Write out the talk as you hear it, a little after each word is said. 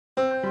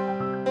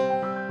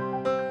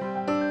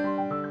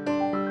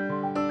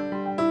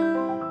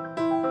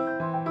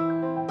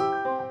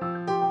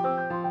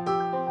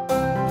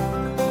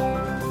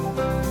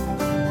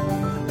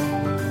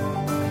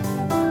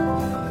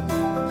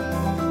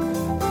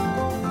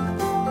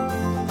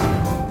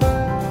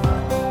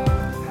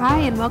Hi,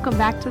 and welcome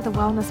back to the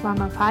Wellness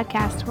Mama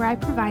podcast, where I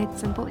provide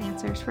simple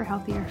answers for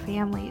healthier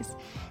families.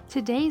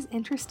 Today's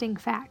interesting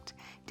fact: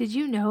 did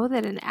you know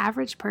that an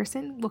average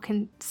person will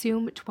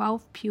consume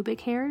 12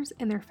 pubic hairs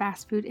in their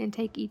fast food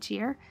intake each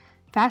year?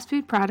 Fast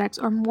food products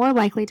are more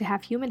likely to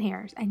have human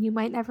hairs, and you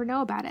might never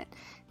know about it.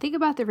 Think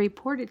about the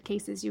reported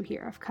cases you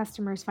hear of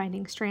customers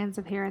finding strands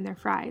of hair in their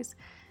fries.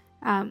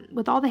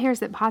 With all the hairs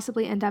that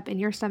possibly end up in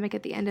your stomach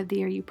at the end of the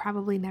year, you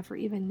probably never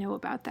even know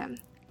about them.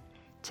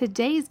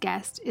 Today's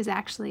guest is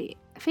actually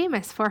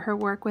famous for her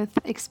work with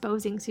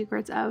exposing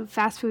secrets of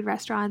fast food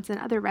restaurants and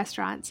other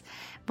restaurants.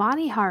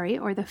 Vani Hari,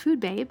 or the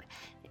Food Babe,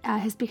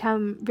 has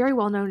become very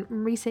well known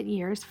in recent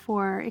years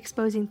for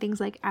exposing things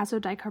like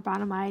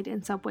azodicarbonamide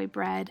in Subway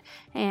bread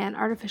and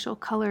artificial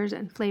colors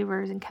and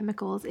flavors and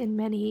chemicals in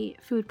many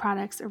food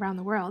products around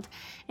the world.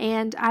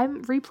 And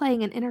I'm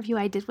replaying an interview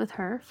I did with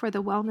her for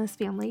the Wellness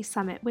Family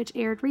Summit, which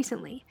aired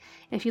recently.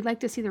 If you'd like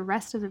to see the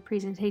rest of the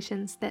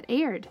presentations that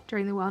aired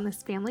during the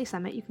Wellness Family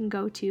Summit, you can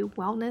go to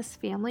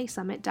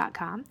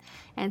wellnessfamilysummit.com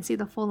and see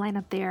the full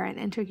lineup there and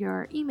enter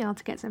your email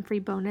to get some free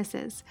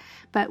bonuses.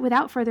 But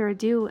without further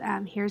ado,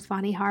 here's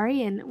Vani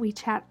Hari, and we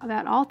chat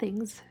about all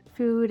things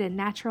food and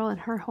natural and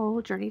her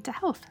whole journey to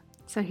health.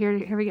 So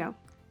here we go.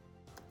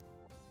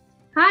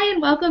 Hi, and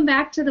welcome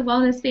back to the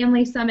Wellness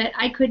Family Summit.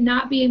 I could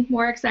not be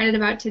more excited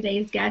about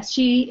today's guest.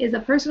 She is a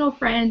personal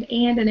friend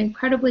and an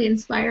incredibly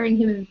inspiring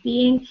human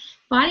being.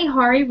 Vani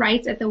Hari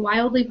writes at the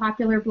wildly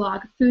popular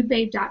blog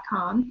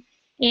foodbabe.com,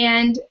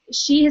 and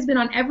she has been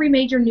on every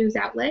major news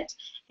outlet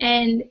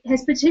and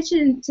has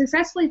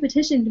successfully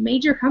petitioned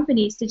major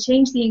companies to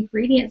change the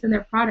ingredients in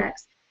their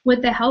products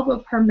with the help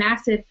of her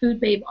massive Food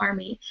Babe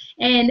army.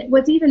 And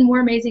what's even more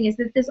amazing is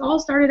that this all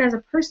started as a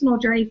personal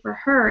journey for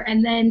her,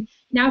 and then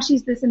now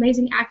she's this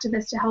amazing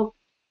activist to help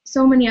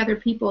so many other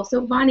people.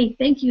 So Vani,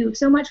 thank you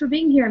so much for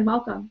being here, and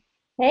welcome.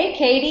 Hey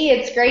Katie,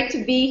 it's great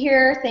to be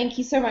here. Thank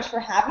you so much for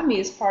having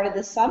me as part of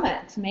this summit.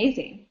 It's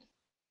amazing.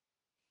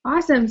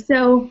 Awesome.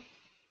 So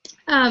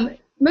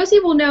most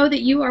people know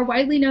that you are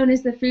widely known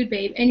as the Food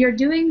Babe, and you're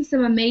doing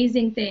some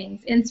amazing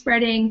things in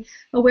spreading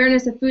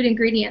awareness of food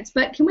ingredients.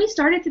 But can we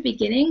start at the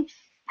beginning?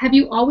 Have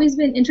you always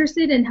been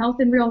interested in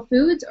health and real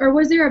foods, or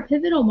was there a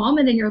pivotal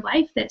moment in your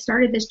life that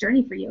started this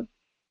journey for you?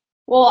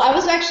 Well, I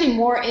was actually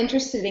more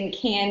interested in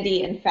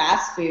candy and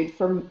fast food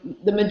for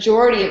the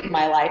majority of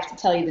my life, to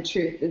tell you the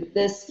truth.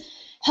 This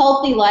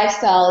healthy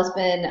lifestyle has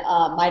been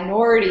a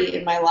minority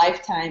in my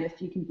lifetime, if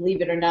you can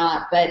believe it or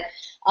not. But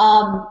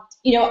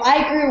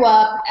I grew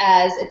up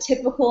as a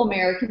typical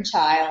American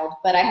child,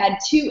 but I had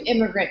two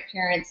immigrant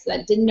parents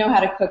that didn't know how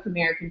to cook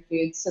American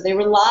foods, so they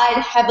relied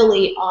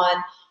heavily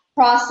on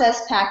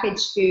processed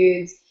packaged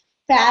foods,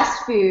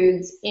 fast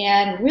foods,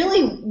 and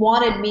really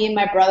wanted me and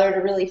my brother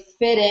to really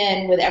fit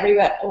in with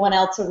everyone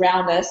else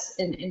around us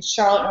in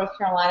Charlotte, North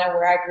Carolina,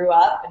 where I grew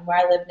up and where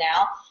I live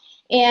now.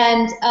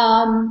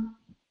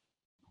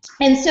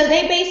 And so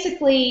they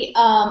basically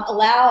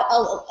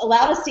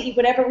allowed us to eat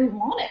whatever we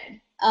wanted.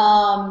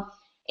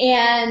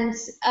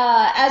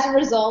 As a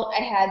result,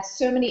 I had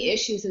so many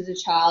issues as a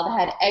child. I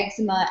had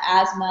eczema,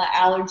 asthma,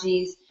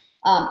 allergies,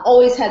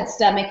 always had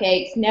stomach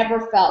aches,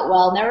 never felt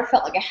well, never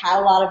felt like I had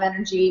a lot of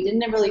energy,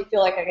 didn't really feel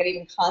like I could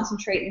even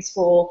concentrate in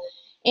school,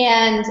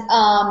 and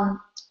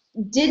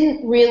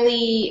didn't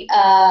really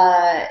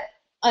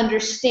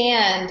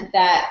understand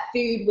that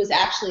food was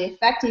actually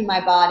affecting my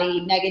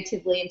body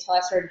negatively until I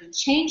started to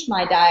change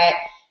my diet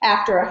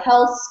after a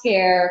health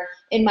scare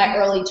in my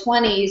early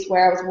 20s,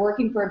 where I was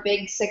working for a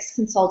big 6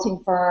 consulting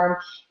firm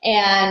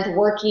and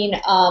working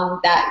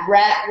that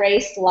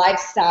rat-raced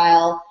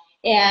lifestyle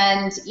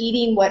and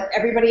eating what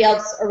everybody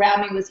else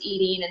around me was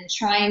eating and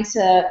trying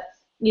to,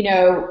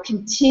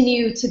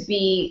 continue to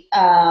be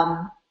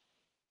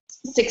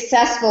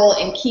successful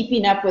in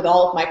keeping up with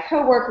all of my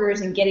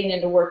coworkers and getting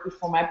into work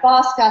before my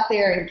boss got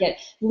there and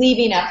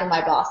leaving after my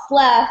boss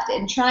left,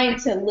 and trying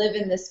to live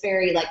in this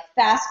very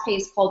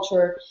fast-paced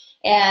culture.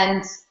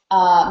 And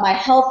my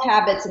health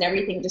habits and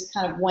everything just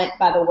kind of went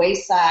by the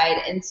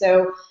wayside. And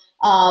so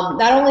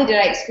not only did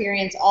I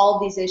experience all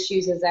of these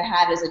issues as I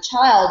had as a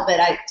child, but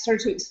I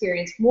started to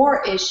experience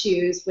more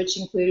issues, which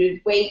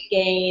included weight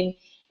gain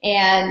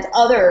and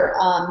other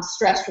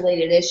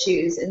stress-related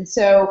issues. And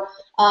so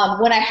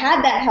when I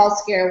had that health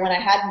scare, when I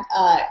had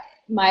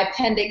my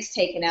appendix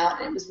taken out,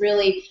 and it was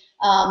really,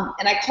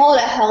 and I call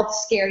it a health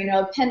scare.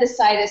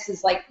 Appendicitis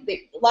is a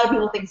lot of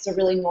people think it's a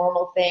really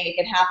normal thing. It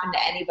can happen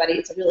to anybody.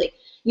 It's a really,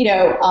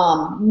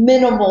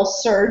 minimal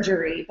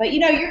surgery. But,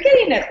 you're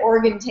getting an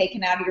organ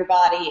taken out of your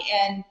body.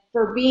 And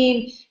for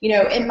being,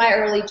 in my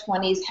early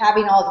 20s,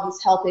 having all of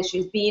these health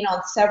issues, being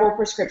on several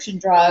prescription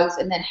drugs,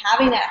 and then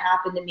having that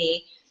happen to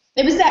me,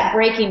 it was that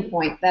breaking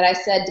point that I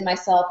said to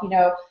myself,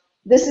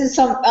 this is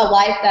a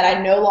life that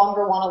I no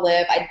longer want to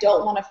live. I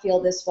don't want to feel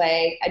this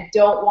way. I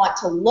don't want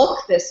to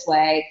look this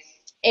way.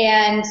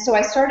 And so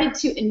I started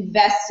to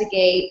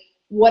investigate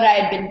what I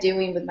had been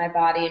doing with my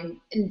body and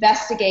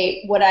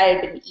investigate what I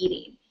had been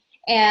eating.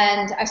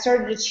 And I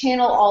started to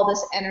channel all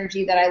this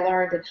energy that I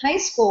learned in high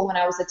school when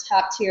I was a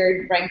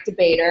top-tiered ranked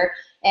debater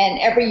And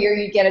every year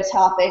you'd get a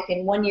topic,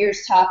 and one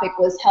year's topic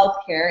was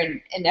healthcare.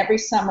 And every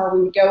summer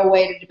we would go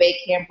away to debate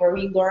camp where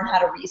we learn how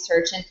to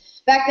research. And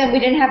back then we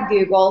didn't have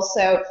Google,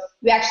 so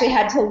we actually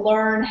had to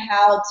learn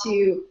how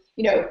to,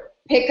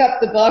 pick up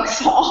the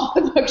books off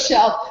the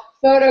bookshelf,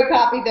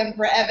 photocopy them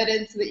for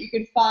evidence so that you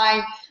could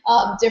find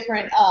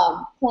different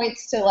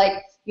points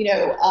to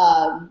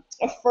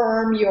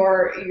affirm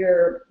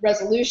your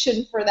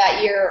resolution for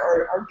that year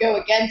or go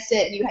against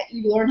it. And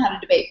you learn how to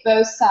debate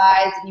both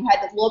sides, and you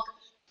had to look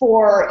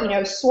for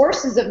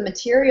sources of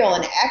material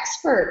and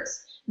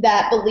experts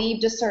that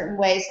believed a certain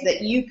way so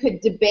that you could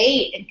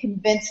debate and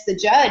convince the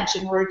judge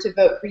in order to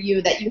vote for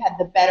you that you had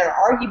the better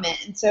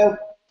argument. And so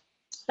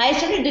I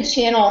started to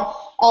channel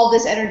all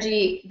this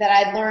energy that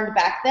I'd learned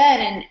back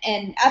then,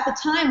 and at the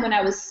time when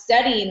I was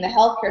studying the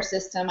healthcare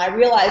system, I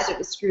realized it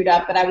was screwed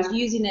up, but I was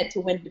using it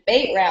to win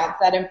debate rounds,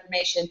 that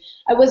information.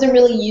 I wasn't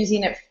really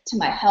using it to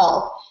my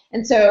health.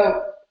 And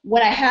so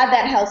when I had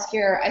that health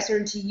scare, I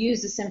started to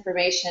use this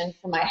information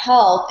for my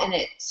health, and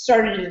it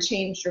started to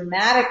change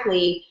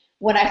dramatically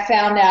when I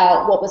found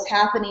out what was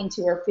happening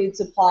to our food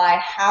supply,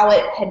 how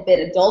it had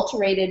been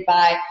adulterated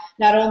by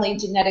not only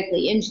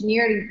genetically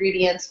engineered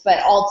ingredients,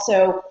 but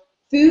also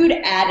food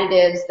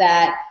additives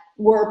that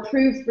were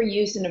approved for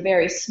use in a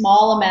very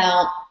small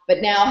amount,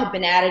 but now have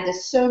been added to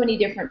so many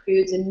different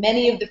foods, and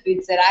many of the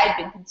foods that I had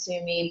been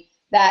consuming,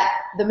 that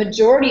the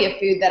majority of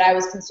food that I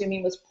was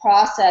consuming was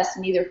processed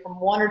in either from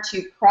one or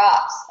two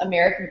crops,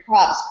 American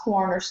crops,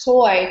 corn or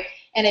soy,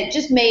 and it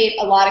just made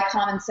a lot of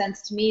common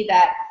sense to me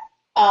that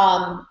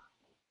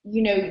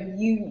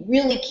you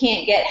really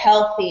can't get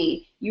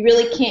healthy. You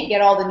really can't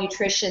get all the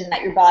nutrition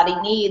that your body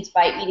needs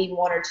by eating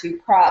one or two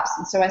crops.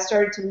 And so I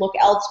started to look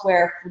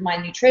elsewhere for my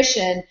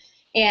nutrition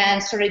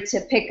and started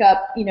to pick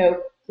up,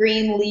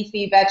 green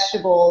leafy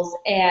vegetables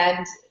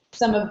and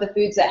some of the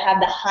foods that have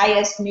the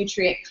highest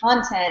nutrient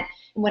content.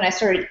 And when I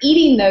started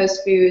eating those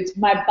foods,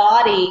 my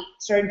body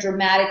started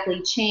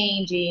dramatically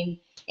changing,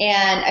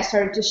 and I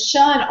started to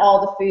shun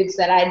all the foods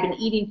that I had been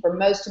eating for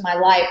most of my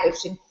life,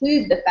 which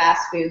include the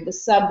fast food, the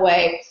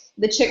Subway,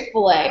 the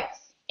Chick-fil-A.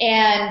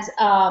 And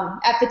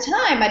at the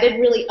time, I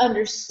didn't really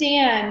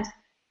understand,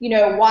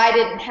 why I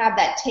didn't have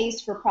that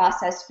taste for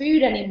processed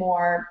food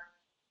anymore.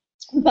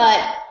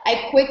 But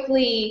I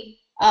quickly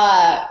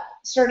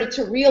started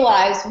to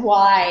realize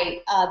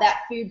why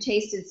that food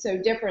tasted so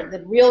different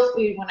than real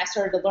food when I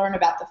started to learn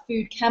about the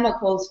food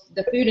chemicals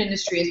the food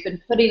industry has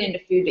been putting into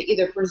food to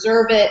either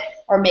preserve it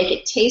or make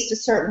it taste a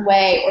certain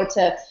way, or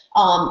to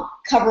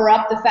cover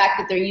up the fact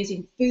that they're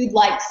using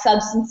food-like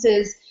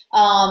substances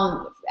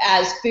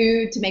as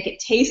food to make it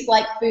taste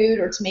like food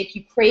or to make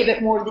you crave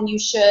it more than you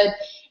should.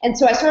 And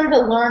so I started to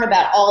learn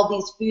about all of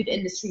these food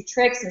industry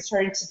tricks and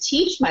started to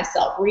teach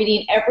myself,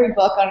 reading every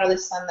book under the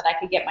sun that I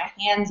could get my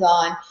hands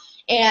on,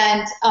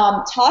 and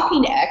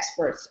talking to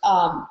experts,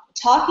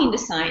 talking to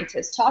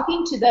scientists,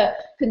 talking to the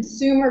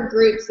consumer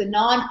groups, the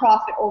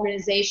nonprofit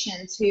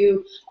organizations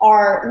who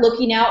are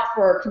looking out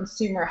for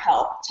consumer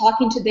health,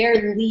 talking to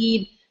their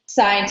lead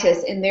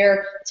scientists and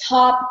their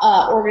top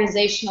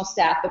organizational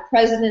staff, the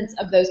presidents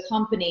of those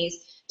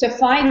companies, to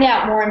find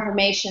out more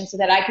information so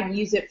that I could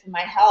use it for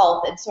my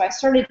health. And so I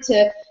started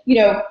to,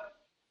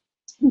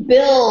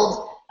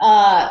 build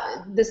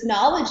this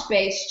knowledge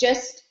base,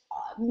 just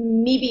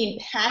me being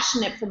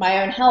passionate for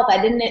my own health.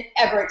 I didn't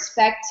ever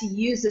expect to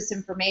use this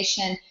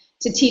information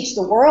to teach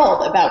the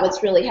world about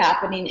what's really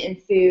happening in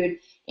food.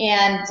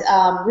 And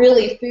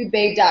really,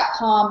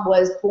 foodbabe.com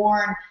was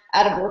born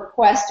out of a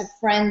request of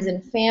friends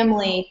and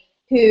family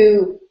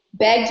who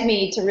begged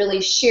me to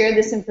really share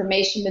this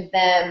information with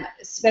them,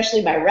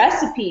 especially my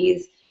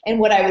recipes and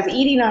what I was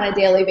eating on a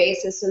daily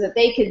basis, so that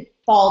they could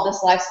follow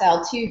this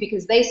lifestyle too,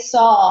 because they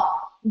saw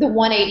the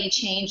 180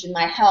 change in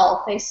my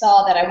health. They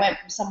saw that I went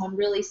from someone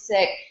really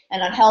sick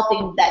and unhealthy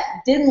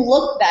that didn't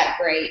look that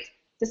great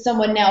to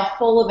someone now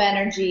full of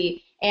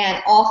energy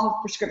and off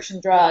of prescription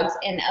drugs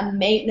and a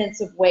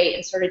maintenance of weight,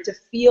 and started to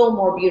feel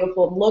more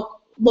beautiful and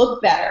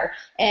look better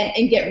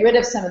and get rid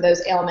of some of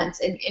those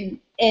ailments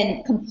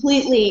and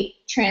completely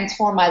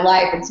transform my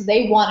life. And so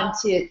they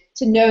wanted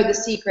to know the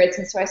secrets.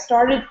 And so I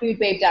started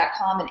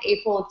foodbabe.com in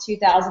April of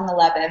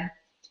 2011.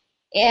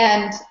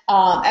 And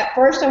at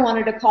first I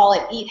wanted to call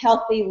it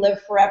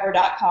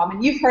eathealthyliveforever.com.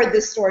 And you've heard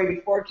this story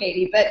before,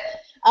 Katie, but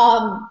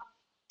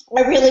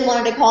I really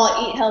wanted to call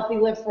it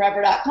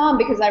eathealthyliveforever.com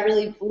because I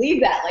really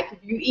believe that. Like, if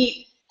you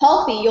eat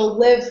healthy, you'll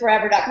live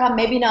forever.com.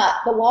 Maybe not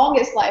the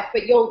longest life,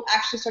 but you'll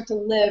actually start to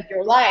live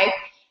your life.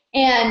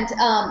 And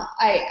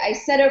I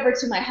said over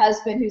to my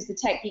husband, who's the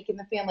tech geek in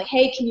the family,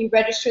 hey, can you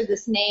register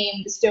this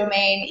name, this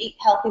domain,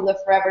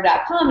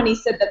 eathealthyliveforever.com? And he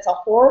said, that's a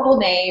horrible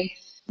name.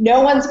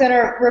 No one's going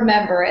to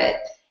remember it.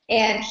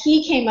 And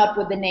he came up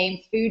with the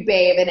name Food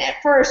Babe. And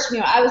at first,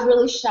 I was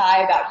really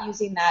shy about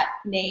using that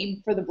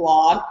name for the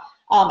blog.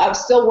 I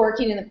was still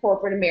working in the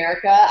corporate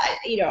America.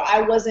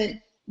 I wasn't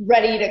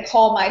ready to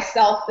call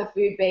myself the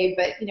Food Babe,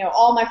 but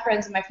all my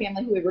friends and my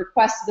family who had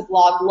requested the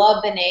blog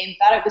loved the name,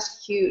 thought it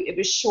was cute, it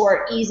was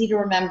short, easy to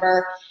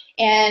remember,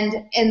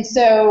 and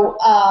so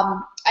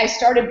I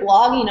started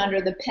blogging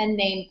under the pen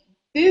name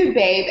Food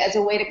Babe as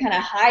a way to kind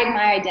of hide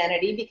my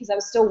identity because I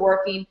was still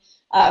working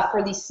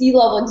for these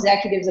C-level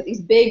executives at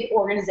these big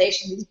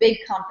organizations, these big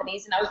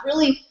companies, and I was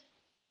really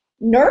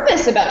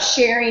nervous about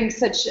sharing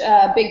such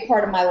a big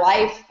part of my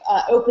life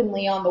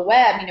openly on the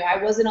web.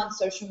 I wasn't on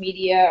social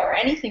media or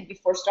anything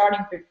before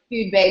starting for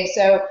Food Babe,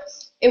 so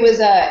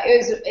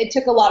it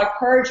took a lot of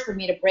courage for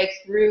me to break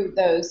through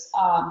those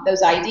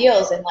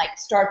ideals and like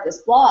start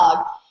this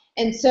blog.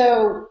 And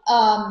so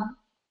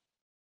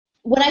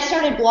when I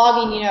started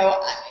blogging,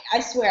 I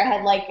swear I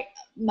had like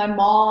my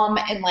mom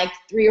and like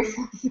 3 or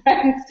 4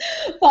 friends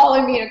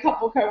following me and a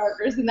couple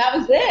coworkers, and that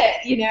was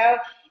it,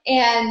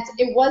 And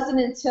it wasn't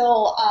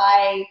until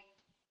I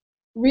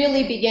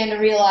really began to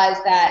realize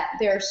that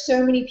there are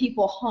so many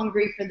people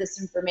hungry for this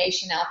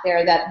information out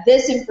there, that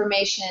this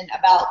information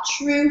about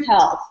true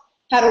health,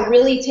 how to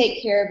really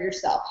take care of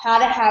yourself, how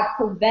to have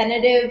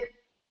preventative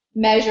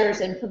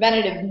measures and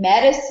preventative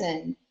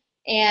medicine,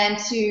 and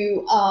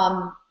to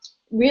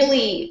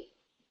really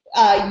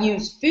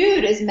use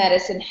food as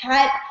medicine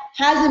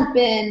hasn't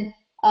been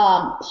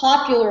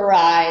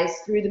popularized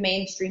through the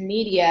mainstream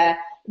media,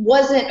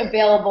 wasn't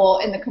available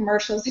in the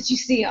commercials that you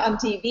see on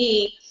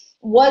TV,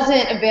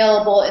 wasn't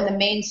available in the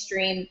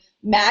mainstream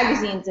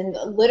magazines and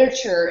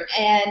literature,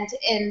 and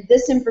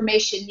this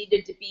information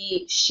needed to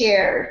be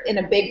shared in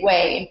a big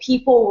way, and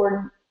people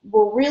were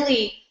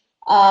really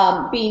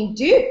being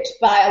duped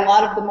by a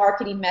lot of the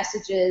marketing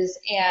messages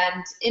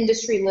and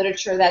industry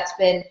literature that's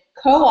been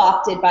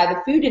co-opted by the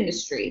food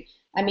industry.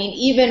 I mean,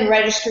 even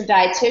registered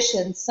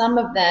dietitians, some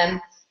of them,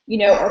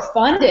 are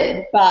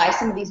funded by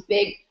some of these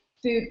big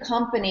food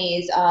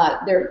companies,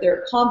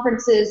 their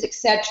conferences,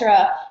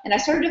 etc. And I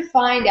started to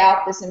find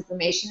out this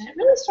information, and it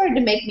really started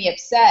to make me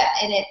upset.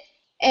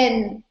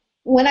 And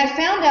when I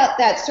found out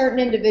that certain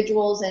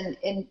individuals and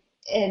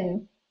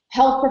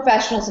health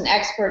professionals and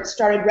experts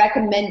started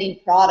recommending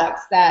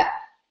products that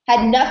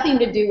had nothing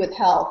to do with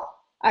health,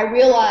 I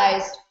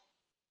realized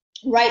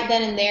right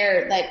then and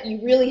there that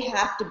you really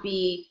have to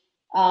be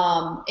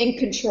in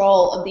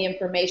control of the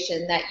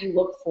information that you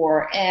look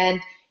for,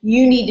 and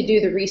you need to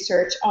do the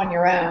research on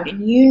your own,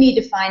 and you need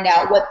to find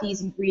out what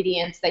these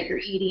ingredients that you're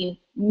eating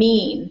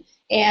mean.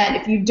 And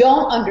if you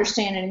don't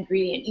understand an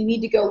ingredient, you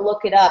need to go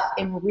look it up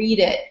and read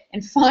it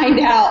and find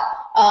out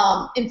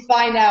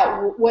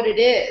what it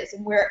is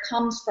and where it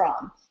comes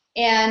from.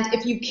 And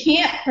if you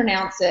can't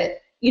pronounce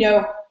it,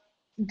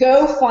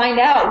 go find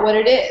out what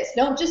it is.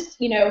 Don't just,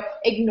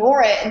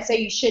 ignore it and say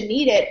you shouldn't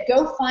eat it.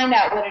 Go find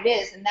out what it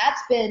is. And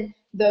that's been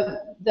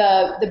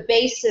the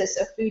basis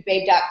of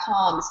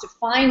foodbabe.com, is to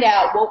find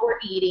out what we're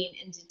eating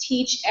and to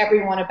teach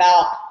everyone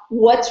about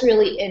what's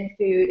really in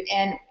food.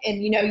 And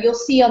you'll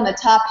see on the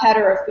top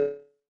header of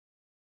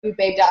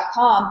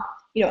foodbabe.com,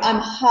 I'm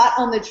hot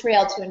on the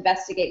trail to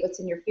investigate what's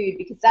in your food,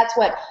 because that's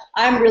what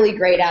I'm really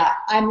great at.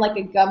 I'm like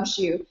a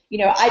gumshoe.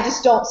 I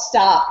just don't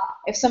stop.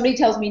 If somebody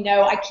tells me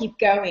no, I keep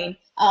going.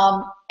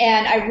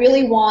 And I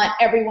really want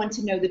everyone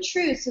to know the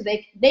truth so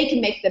they can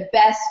make the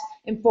best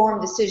informed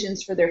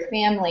decisions for their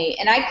family.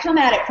 And I come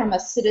at it from a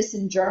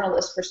citizen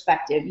journalist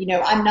perspective.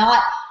 I'm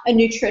not a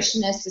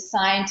nutritionist, a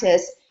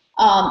scientist.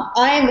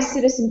 I am a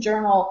citizen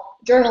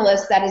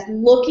journalist that is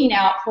looking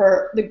out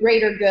for the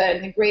greater good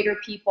and the greater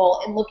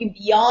people, and looking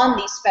beyond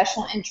these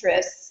special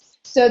interests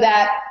so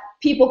that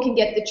people can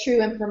get the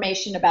true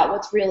information about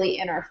what's really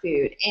in our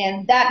food.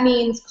 And that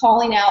means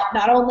calling out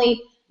not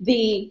only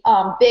the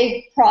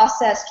big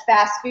processed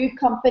fast food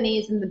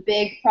companies and the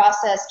big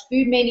processed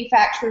food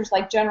manufacturers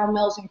like General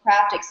Mills and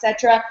Kraft,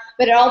 etc.,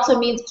 but it also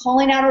means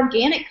calling out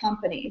organic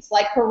companies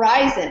like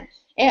Horizon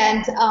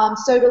and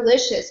So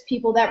Delicious,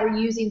 people that were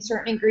using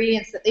certain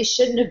ingredients that they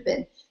shouldn't have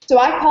been. So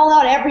I call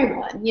out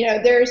everyone.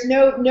 There's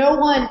no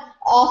one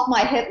off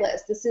my hit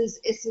list. This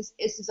is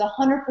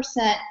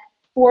 100%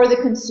 for the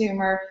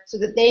consumer, so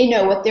that they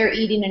know what they're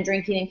eating and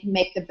drinking and can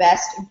make the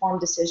best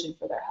informed decision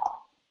for their health.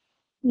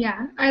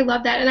 Yeah, I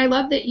love that. And I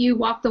love that you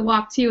walk the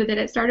walk, too, that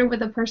it started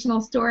with a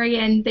personal story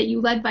and that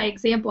you led by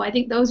example. I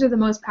think those are the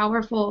most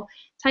powerful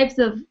types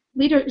of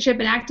leadership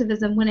and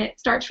activism, when it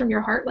starts from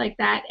your heart like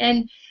that.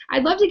 And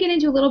I'd love to get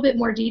into a little bit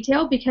more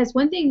detail, because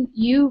one thing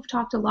you've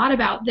talked a lot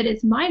about that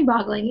is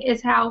mind-boggling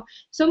is how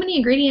so many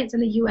ingredients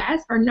in the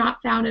U.S. are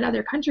not found in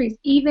other countries,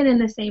 even in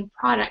the same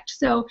product.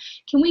 So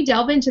can we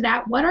delve into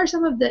that? What are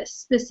some of the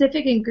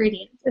specific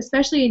ingredients,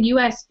 especially in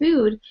U.S.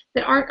 food,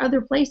 that aren't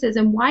other places,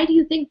 and why do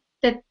you think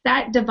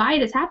that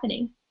divide is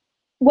happening?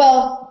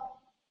 Well,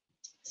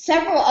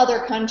 several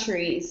other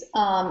countries,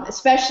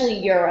 especially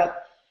Europe,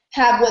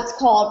 have what's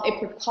called a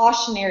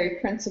precautionary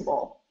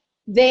principle.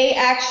 They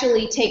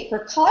actually take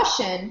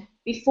precaution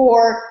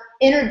before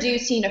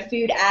introducing a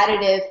food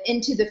additive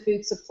into the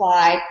food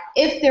supply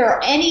if there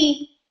are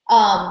any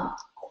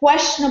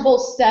questionable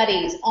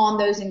studies on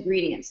those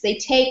ingredients. They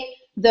take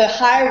the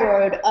high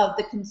road of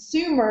the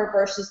consumer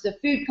versus the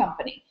food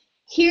company.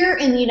 Here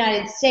in the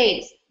United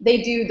States,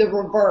 they do the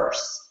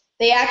reverse.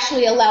 They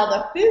actually allow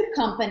the food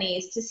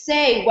companies to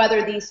say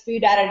whether these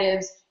food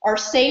additives are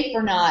safe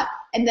or not,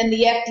 and then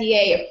the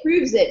FDA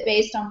approves it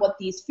based on what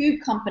these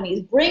food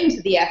companies bring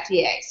to the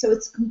FDA. So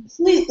it's a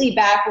completely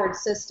backward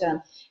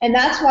system. And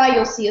that's why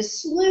you'll see a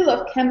slew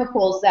of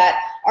chemicals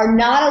that are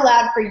not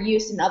allowed for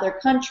use in other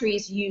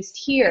countries used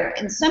here.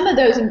 And some of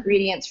those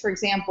ingredients, for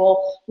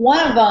example,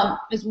 one of them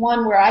is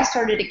one where I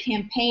started a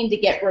campaign to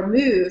get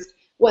removed,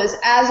 was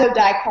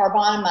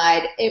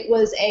azodicarbonamide. It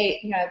was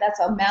that's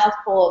a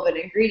mouthful of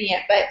an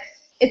ingredient, but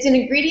it's an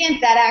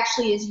ingredient that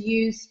actually is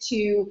used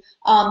to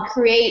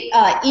create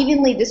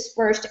evenly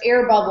dispersed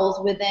air bubbles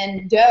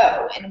within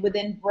dough and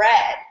within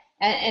bread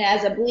and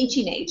as a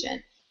bleaching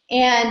agent.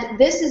 And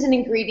this is an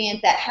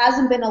ingredient that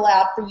hasn't been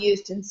allowed for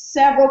use in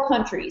several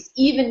countries,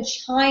 even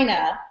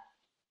China.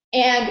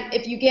 And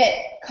if you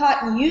get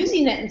caught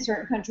using it in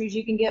certain countries,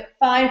 you can get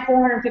fined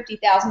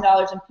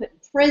 $450,000 and put in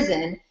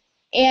prison.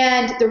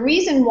 And the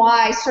reason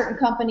why certain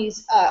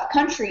countries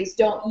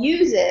don't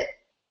use it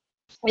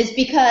is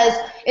because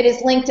it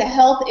is linked to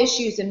health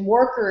issues in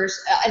workers,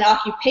 an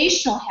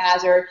occupational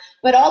hazard,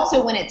 but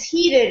also when it's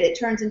heated, it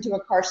turns into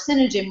a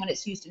carcinogen when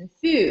it's used in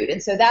food.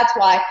 And so that's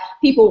why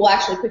people will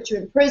actually put you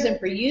in prison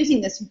for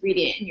using this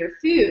ingredient in your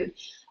food.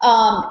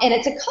 And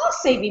it's a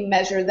cost-saving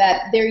measure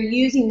that they're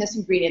using this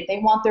ingredient. They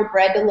want their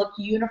bread to look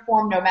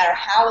uniform no matter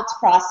how it's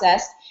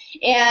processed.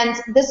 And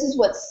this is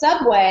what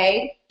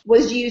Subway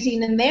was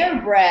using in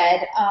their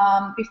bread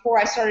before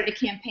I started a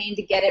campaign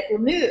to get it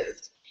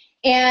removed.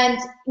 And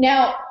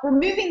now,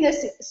 removing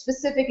this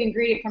specific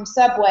ingredient from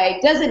Subway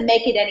doesn't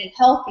make it any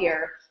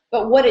healthier,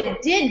 but what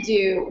it did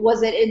do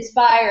was it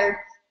inspired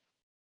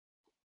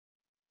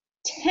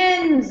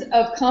tens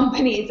of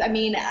companies,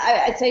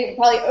 I'd say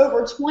probably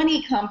over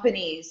 20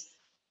 companies,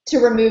 to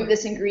remove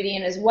this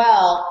ingredient as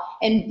well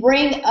and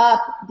bring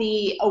up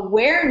the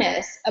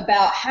awareness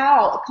about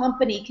how a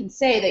company can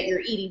say that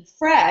you're eating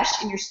fresh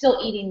and you're still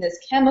eating this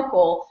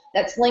chemical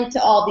that's linked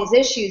to all these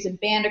issues and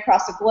banned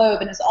across the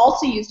globe and is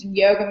also used in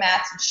yoga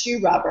mats and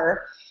shoe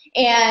rubber.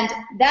 And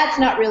that's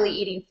not really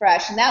eating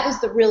fresh. And that was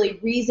the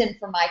really reason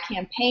for my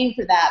campaign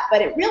for that.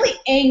 But it really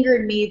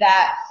angered me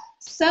that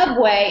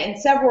Subway and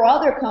several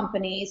other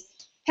companies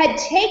had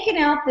taken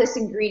out this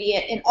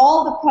ingredient in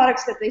all the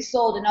products that they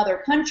sold in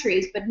other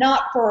countries, but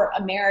not for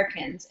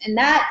Americans. And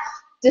that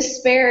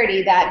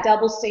disparity, that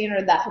double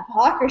standard, that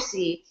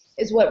hypocrisy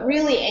is what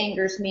really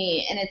angers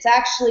me. And it's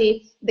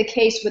actually the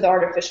case with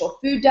artificial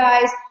food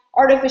dyes.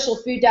 Artificial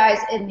food dyes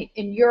in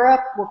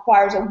Europe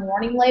requires a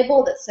warning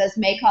label that says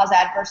may cause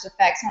adverse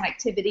effects on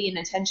activity and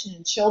attention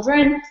in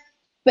children.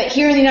 But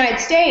here in the United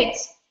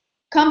States,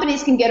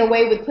 companies can get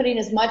away with putting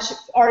as much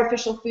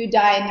artificial food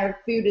dye in their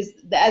food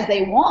as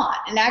they want.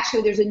 And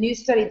actually, there's a new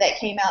study that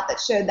came out that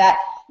showed that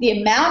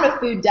the amount of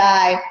food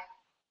dye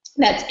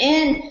that's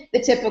in the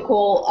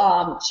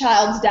typical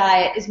child's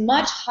diet is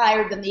much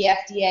higher than the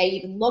FDA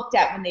even looked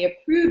at when they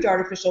approved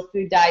artificial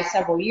food dyes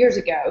several years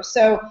ago.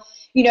 So,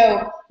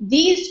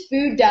 these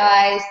food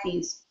dyes,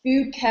 these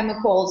food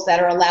chemicals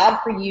that are allowed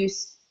for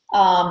use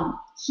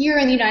here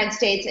in the United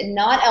States and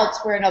not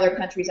elsewhere in other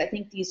countries, I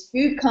think these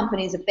food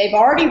companies, if they've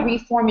already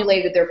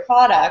reformulated their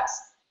products,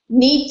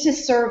 need to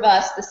serve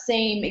us the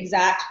same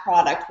exact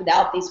product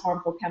without these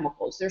harmful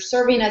chemicals. They're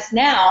serving us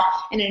now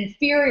an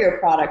inferior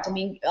product.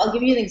 I'll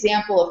give you an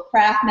example of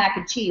Kraft mac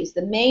and cheese.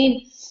 The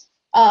main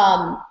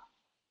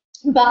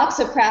box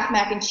of Kraft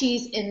mac and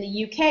cheese in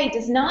the UK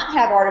does not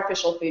have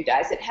artificial food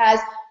dyes. It has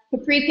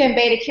paprika and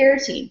beta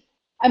carotene.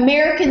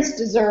 Americans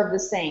deserve the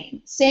same.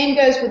 Same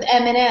goes with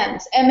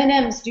M&Ms.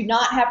 M&Ms do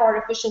not have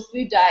artificial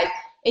food dyes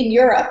in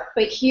Europe,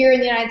 but here in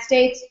the United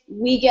States,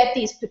 we get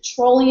these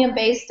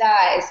petroleum-based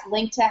dyes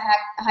linked to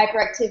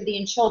hyperactivity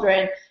in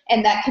children,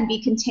 and that can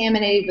be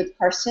contaminated with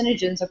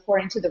carcinogens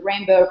according to the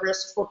Rainbow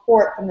Risk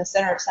Report from the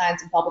Center of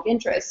Science and Public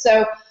Interest.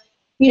 So,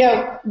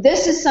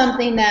 this is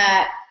something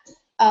that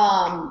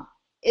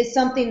is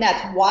something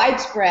that's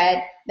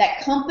widespread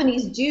that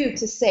companies do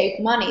to save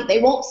money.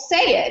 They won't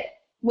say it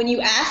when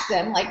you ask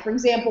them, like, for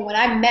example, when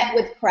I met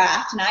with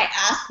Kraft and I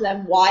asked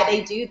them why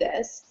they do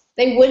this,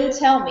 they wouldn't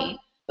tell me.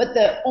 But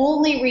the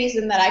only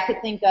reason that I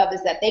could think of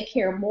is that they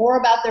care more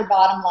about their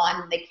bottom line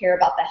than they care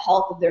about the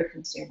health of their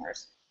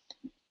consumers.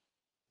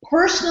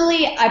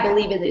 Personally, I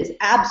believe it is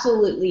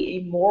absolutely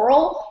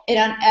immoral and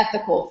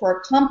unethical for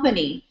a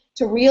company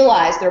to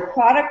realize their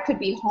product could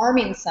be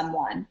harming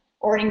someone,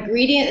 or an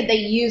ingredient that they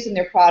use in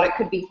their product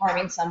could be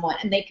harming someone,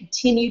 and they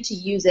continue to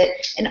use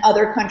it in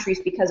other countries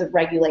because of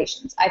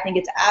regulations. I think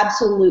it's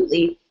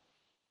absolutely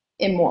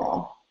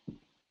immoral.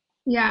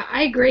 Yeah,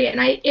 I agree. And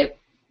it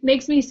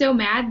makes me so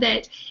mad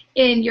that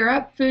in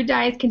Europe, food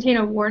dyes contain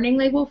a warning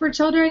label for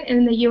children, and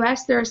in the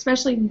U.S., they're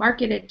especially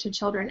marketed to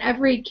children.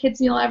 Every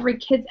kid's meal,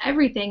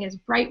 everything is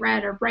bright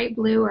red or bright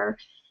blue or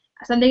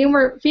something, and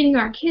we're feeding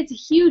our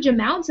kids huge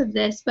amounts of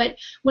this. But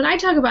when I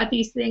talk about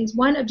these things,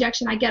 one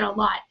objection I get a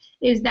lot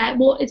is that,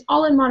 well, it's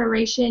all in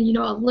moderation.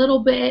 A little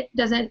bit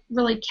doesn't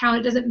really count.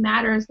 It doesn't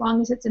matter as long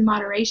as it's in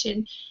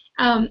moderation.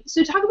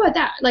 So talk about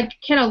that. Like,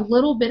 can a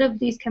little bit of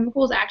these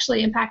chemicals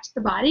actually impact the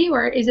body,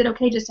 or is it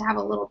okay just to have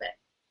a little bit?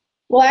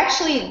 Well,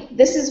 actually,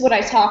 this is what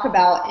I talk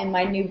about in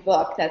my new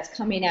book that's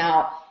coming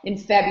out. in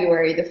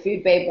February, The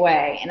Food Babe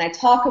Way, and I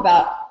talk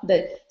about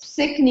the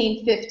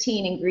sickening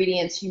 15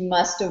 ingredients you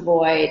must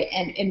avoid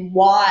and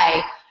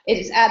why it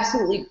is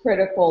absolutely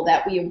critical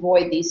that we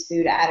avoid these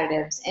food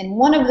additives. And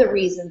one of the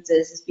reasons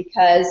is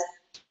because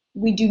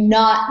we do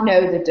not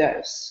know the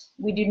dose.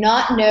 We do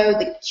not know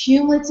the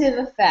cumulative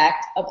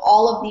effect of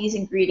all of these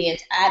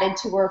ingredients added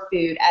to our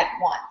food at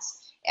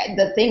once.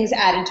 The things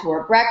added to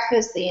our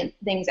breakfast, the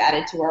things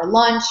added to our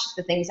lunch,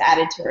 the things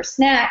added to our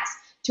snacks,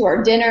 to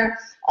our dinner,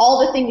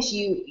 all the things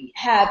you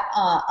have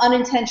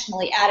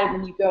unintentionally added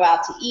when you go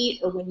out to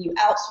eat or when you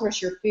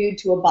outsource your food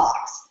to a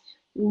box.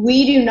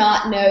 We do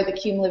not know the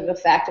cumulative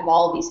effect of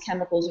all of these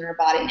chemicals in our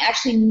body. And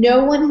actually,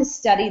 no one has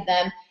studied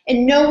them,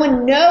 and no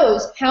one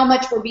knows how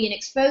much we're being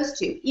exposed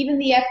to. Even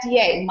the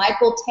FDA,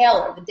 Michael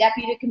Taylor, the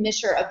Deputy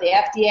Commissioner of the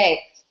FDA,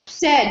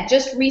 said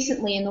just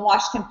recently in the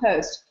Washington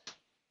Post,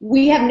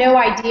 we have no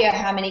idea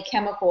how many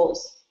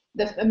chemicals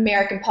the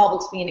American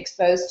public's being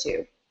exposed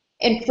to.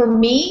 And for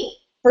me,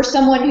 for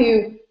someone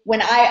who,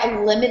 when I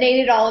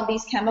eliminated all of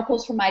these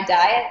chemicals from my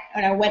diet,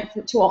 and I went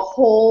to a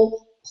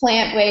whole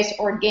plant-based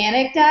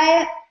organic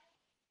diet,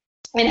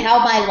 and how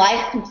my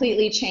life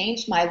completely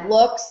changed, my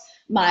looks,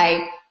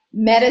 my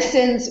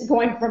medicines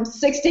going from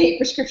 6 to 8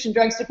 prescription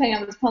drugs depending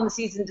on the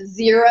season to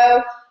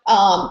 0,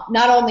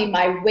 not only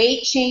my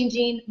weight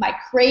changing, my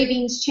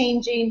cravings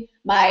changing,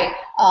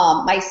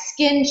 my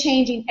skin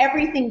changing,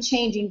 everything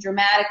changing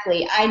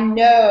dramatically. I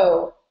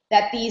know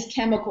that these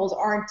chemicals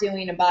aren't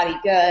doing a body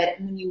good.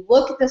 And when you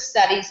look at the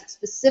studies,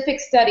 specific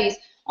studies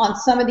on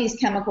some of these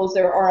chemicals,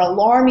 there are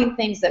alarming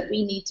things that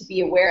we need to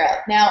be aware of.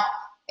 Now,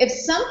 if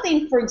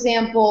something, for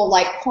example,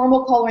 like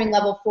caramel coloring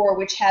level 4,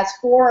 which has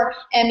 4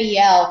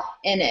 MEL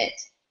in it,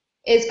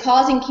 is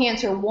causing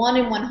cancer 1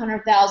 in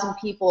 100,000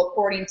 people,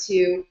 according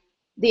to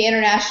the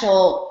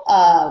International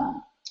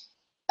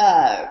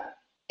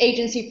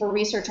Agency for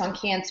Research on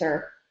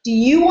Cancer, do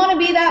you want to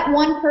be that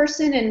one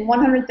person in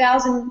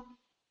 100,000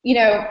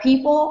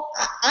 people?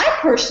 I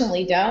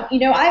personally don't.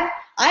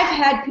 I've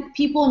had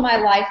people in my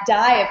life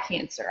die of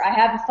cancer. I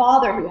have a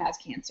father who has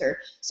cancer.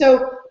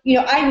 So,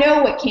 I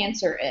know what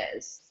cancer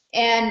is.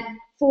 And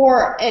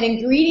for an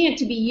ingredient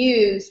to be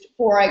used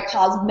for a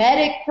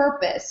cosmetic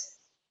purpose,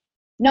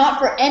 not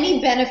for any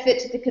benefit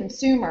to the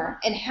consumer,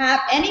 and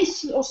have any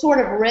sort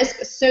of risk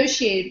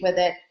associated with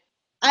it,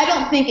 I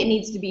don't think it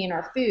needs to be in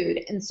our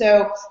food. And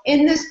so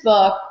in this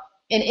book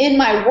and in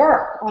my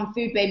work on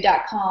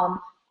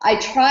foodbabe.com, I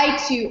try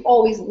to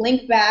always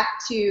link back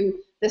to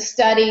the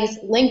studies,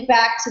 link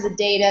back to the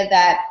data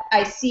that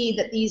I see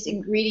that these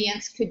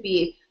ingredients could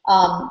be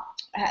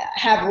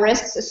have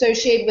risks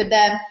associated with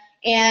them,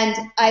 and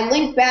I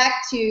link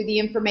back to the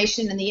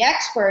information and the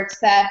experts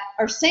that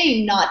are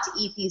saying not to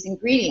eat these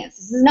ingredients.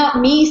 This is not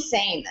me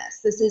saying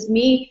this. This is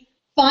me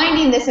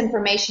finding this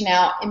information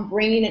out and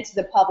bringing it to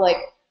the public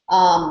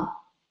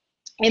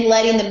and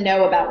letting them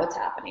know about what's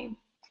happening.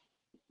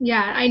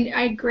 Yeah,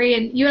 I agree.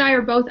 And you and I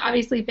are both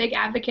obviously big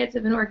advocates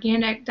of an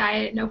organic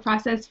diet, no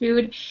processed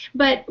food.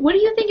 But what do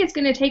you think it's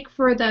going to take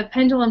for the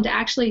pendulum to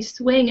actually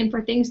swing and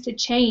for things to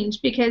change?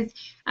 Because,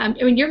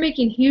 you're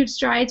making huge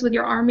strides with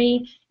your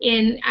Army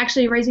in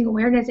actually raising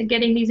awareness and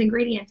getting these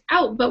ingredients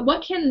out. But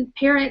what can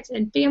parents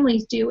and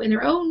families do in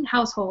their own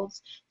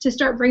households to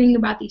start bringing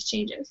about these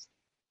changes?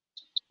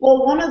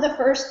 Well, one of the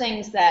first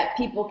things that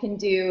people can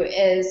do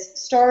is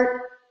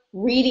start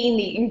reading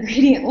the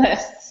ingredient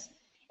lists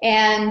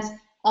and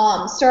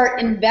start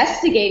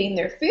investigating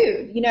their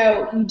food. You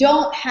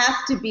don't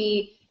have to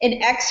be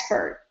an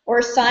expert or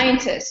a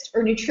scientist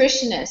or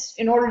nutritionist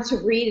in order to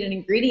read an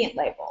ingredient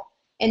label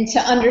and to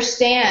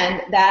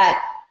understand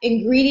that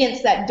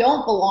ingredients that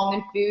don't belong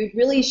in food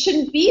really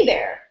shouldn't be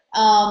there.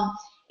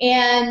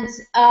 And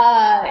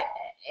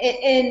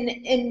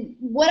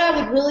what I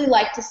would really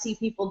like to see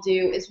people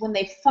do is when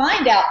they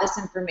find out this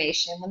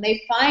information, when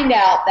they find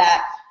out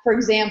that, for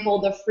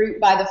example, the Fruit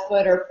by the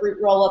Foot or fruit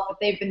roll-up that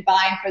they've been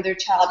buying for their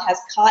child has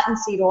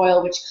cottonseed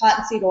oil, which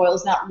cottonseed oil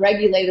is not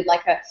regulated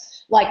like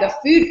a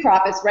food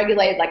crop. It's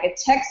regulated like a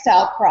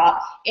textile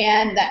crop,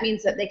 and that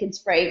means that they can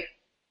spray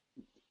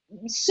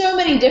so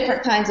many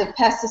different kinds of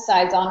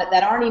pesticides on it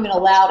that aren't even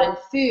allowed in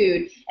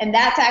food, and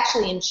that's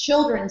actually in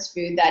children's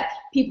food that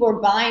people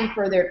are buying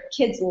for their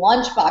kids'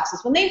 lunch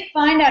boxes. When they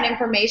find out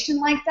information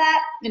like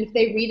that, and if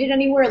they read it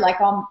anywhere, like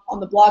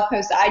on the blog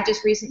post I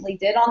just recently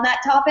did on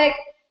that topic,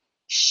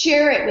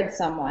 share it with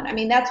someone.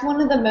 That's one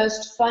of the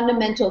most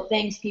fundamental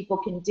things people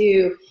can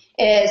do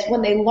is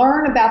when they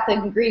learn about the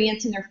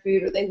ingredients in their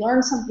food or they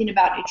learn something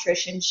about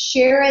nutrition,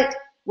 share it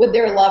with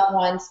their loved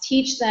ones,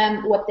 teach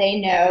them what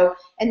they know,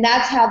 and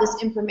that's how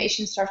this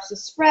information starts to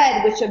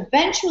spread, which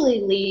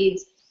eventually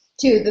leads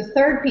to the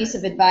third piece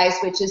of advice,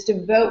 which is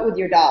to vote with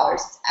your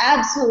dollars. It's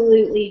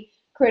absolutely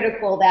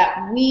critical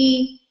that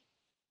we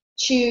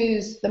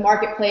choose the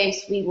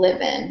marketplace we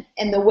live in,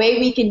 and the way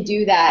we can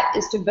do that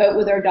is to vote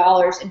with our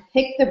dollars and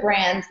pick the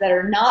brands that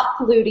are not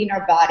polluting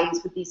our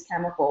bodies with these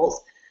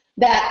chemicals,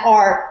 that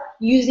are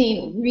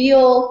using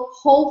real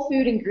whole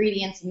food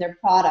ingredients in their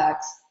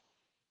products,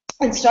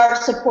 and start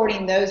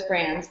supporting those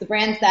brands, the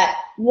brands that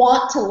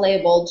want to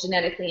label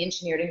genetically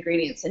engineered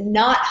ingredients and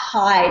not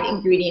hide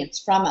ingredients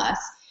from us.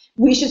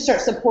 We should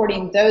start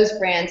supporting those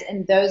brands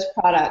and those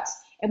products,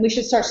 and we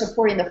should start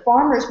supporting the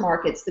farmers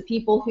markets, the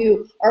people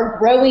who are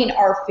growing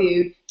our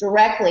food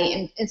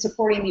directly, and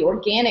supporting the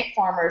organic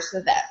farmers so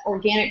that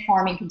organic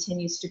farming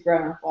continues to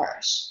grow and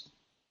flourish.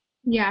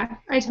 Yeah,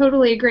 I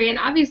totally agree. And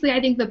obviously,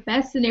 I think the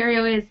best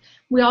scenario is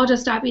we all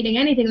just stop eating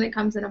anything that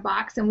comes in a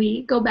box and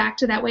we go back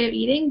to that way of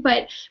eating.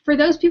 But for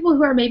those people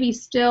who are maybe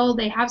still,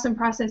 they have some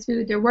processed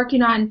food, they're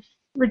working on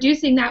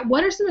reducing that,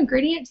 what are some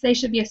ingredients they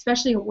should be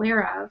especially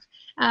aware of?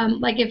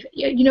 Like if,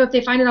 if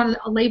they find it on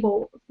a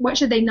label, what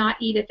should they not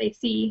eat if they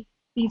see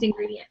these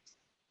ingredients?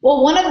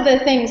 Well, one of the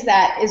things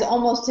that is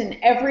almost in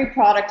every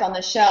product on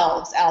the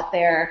shelves out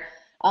there,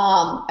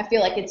 I feel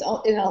like it's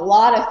in a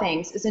lot of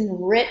things, is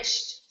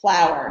enriched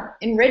flour.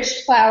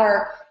 Enriched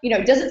flour,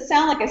 doesn't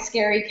sound like a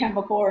scary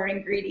chemical or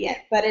ingredient,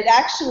 but it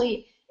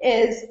actually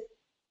is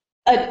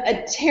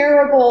a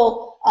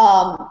terrible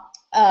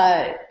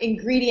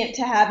ingredient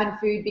to have in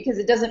food because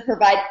it doesn't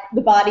provide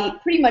the body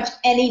pretty much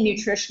any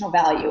nutritional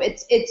value.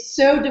 It's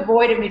so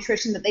devoid of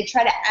nutrition that they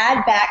try to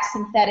add back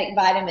synthetic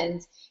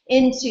vitamins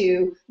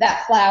into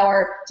that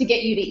flour to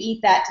get you to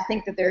eat that, to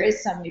think that there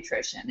is some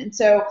nutrition. And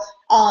so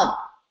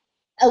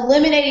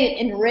eliminating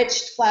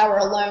enriched flour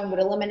alone would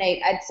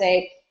eliminate, I'd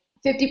say,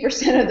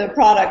 50% of the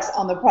products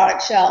on the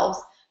product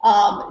shelves,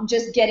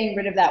 just getting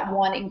rid of that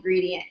one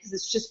ingredient, because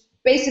it's just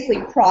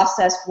basically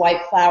processed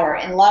white flour,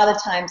 and a lot of the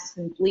times it's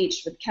been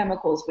bleached with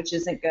chemicals, which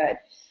isn't good.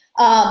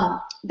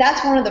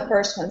 That's one of the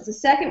first ones. The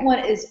second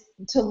one is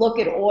to look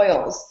at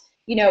oils.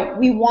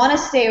 We want to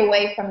stay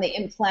away from the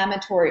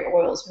inflammatory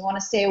oils. We want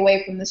to stay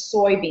away from the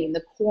soybean,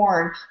 the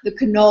corn, the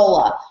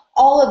canola,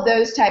 all of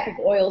those type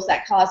of oils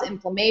that cause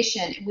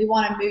inflammation, and we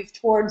want to move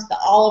towards the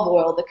olive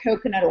oil, the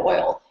coconut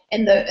oil,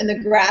 and the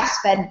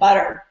grass-fed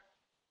butter.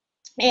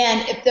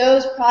 And if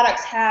those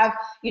products have,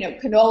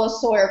 canola,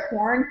 soy, or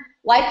corn,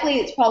 likely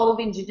it's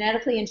probably been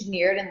genetically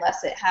engineered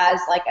unless it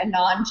has like a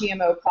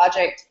non-GMO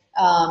project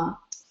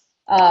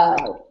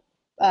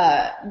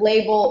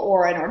label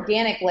or an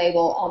organic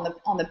label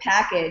on the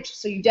package.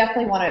 So you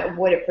definitely want to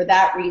avoid it for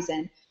that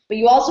reason. But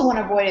you also want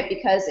to avoid it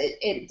because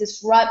it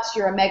disrupts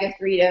your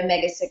omega-3 to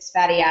omega-6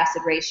 fatty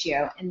acid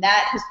ratio, and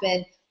that has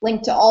been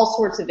linked to all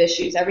sorts of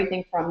issues,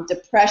 everything from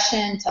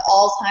depression to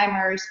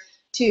Alzheimer's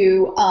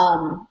to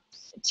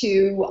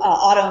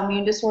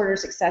autoimmune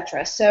disorders,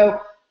 etc.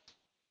 So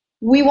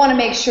we want to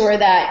make sure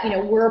that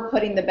we're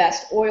putting the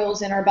best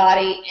oils in our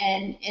body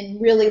and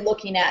really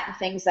looking at the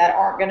things that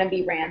aren't going to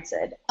be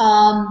rancid.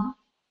 And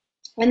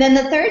then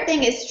the third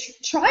thing is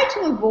try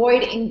to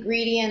avoid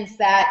ingredients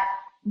that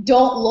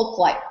don't look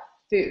like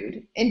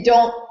food and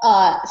don't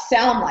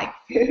sound like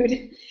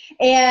food.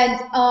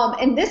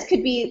 And this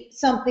could be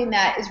something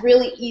that is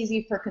really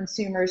easy for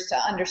consumers to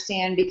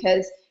understand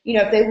because,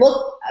 if they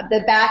look at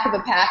the back of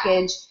a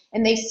package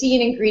and they see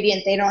an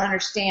ingredient they don't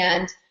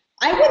understand,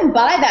 I wouldn't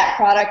buy that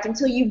product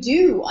until you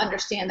do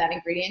understand that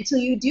ingredient, until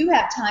you do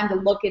have time to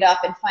look it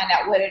up and find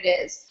out what it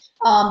is.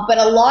 But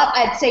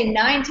I'd say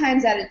 9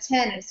 times out of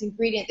 10, it's an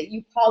ingredient that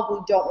you probably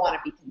don't want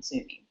to be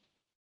consuming.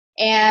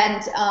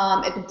 And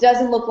if it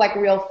doesn't look like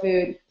real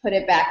food, put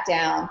it back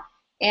down.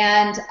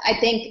 And I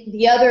think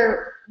the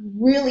other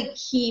really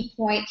key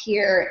point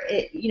here,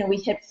 we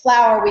hit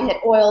flour, we hit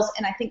oils,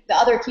 and I think the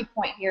other key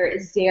point here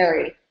is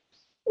dairy,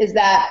 is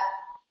that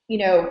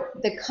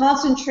the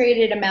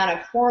concentrated amount of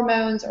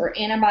hormones or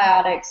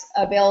antibiotics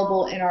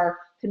available in our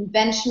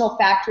conventional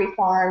factory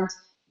farmed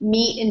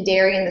meat and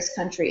dairy in this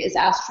country is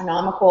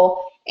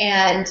astronomical,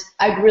 and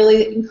I'd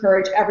really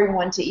encourage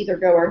everyone to either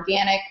go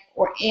organic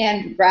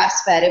and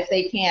grass-fed if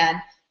they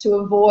can, to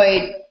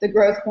avoid the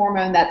growth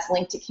hormone that's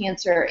linked to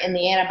cancer and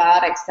the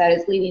antibiotics that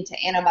is leading to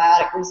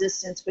antibiotic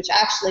resistance, which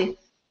actually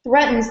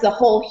threatens the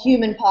whole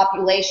human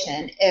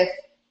population if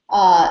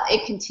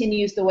it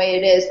continues the way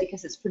it is,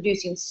 because it's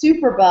producing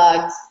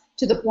superbugs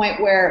to the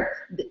point where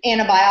the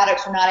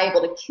antibiotics are not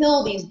able to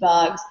kill these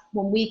bugs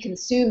when we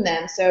consume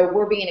them. So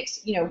we're being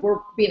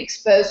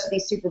exposed to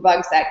these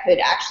superbugs that could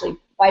actually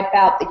wipe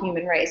out the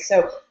human race.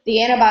 So the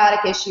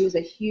antibiotic issue is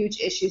a huge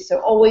issue. So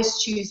always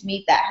choose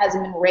meat that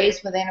hasn't been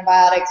raised with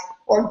antibiotics,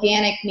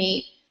 organic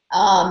meat,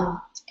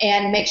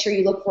 and make sure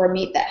you look for a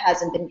meat that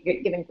hasn't been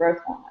given growth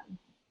hormone.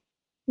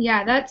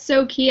 Yeah, that's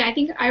so key. I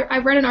think I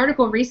read an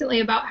article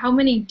recently about how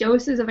many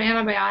doses of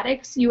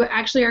antibiotics you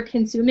actually are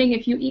consuming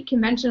if you eat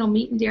conventional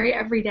meat and dairy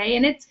every day,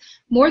 and it's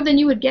more than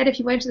you would get if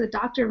you went to the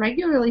doctor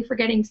regularly for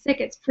getting sick.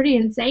 It's pretty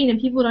insane, and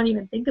people don't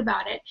even think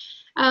about it.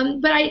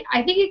 But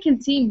I think it can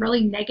seem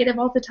really negative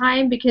all the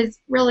time because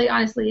really,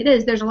 honestly, it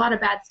is. There's a lot of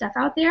bad stuff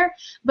out there,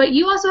 but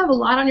you also have a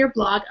lot on your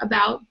blog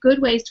about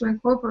good ways to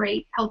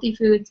incorporate healthy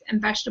foods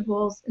and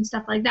vegetables and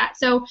stuff like that.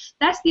 So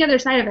that's the other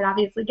side of it,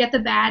 obviously. Get the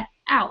bad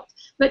out.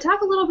 But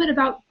talk a little bit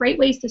about great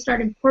ways to start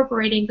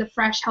incorporating the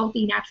fresh,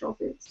 healthy, natural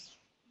foods.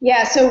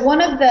 Yeah, so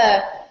one of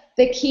the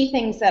key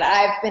things that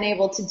I've been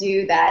able to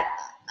do that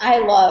I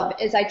love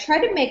is I try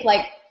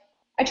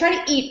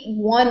to eat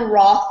one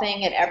raw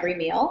thing at every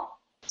meal.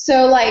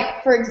 So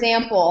like, for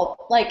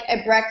example, like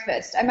at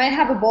breakfast, I might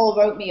have a bowl of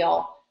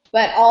oatmeal,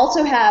 but I'll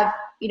also have,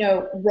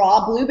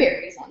 raw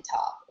blueberries on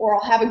top, or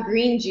I'll have a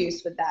green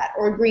juice with that,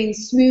 or a green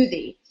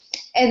smoothie.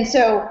 And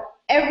so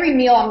every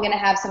meal I'm going to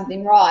have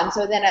something raw. And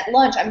so then at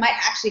lunch, I might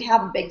actually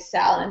have a big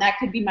salad, and that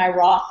could be my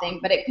raw thing,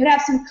 but it could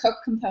have some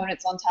cooked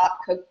components on top,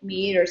 cooked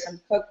meat or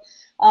some cooked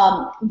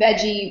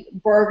veggie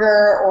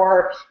burger,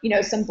 or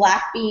some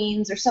black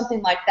beans or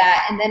something like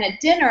that. And then at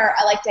dinner,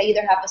 I like to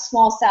either have a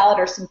small salad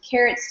or some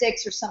carrot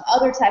sticks or some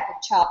other type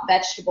of chopped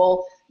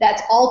vegetable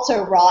that's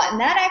also raw. And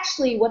that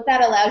actually, what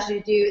that allows you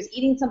to do is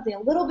eating something a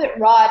little bit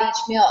raw at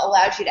each meal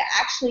allows you to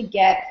actually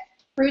get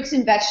fruits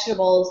and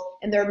vegetables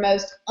in their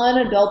most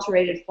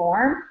unadulterated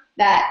form,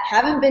 that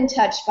haven't been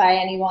touched by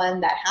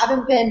anyone, that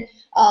haven't been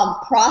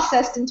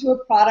processed into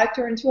a product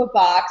or into a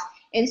box.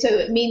 And so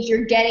it means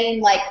you're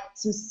getting like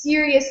some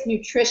serious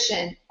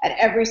nutrition at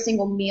every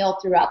single meal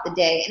throughout the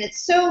day. And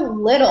it's so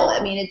little.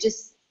 I mean,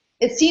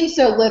 it seems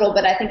so little,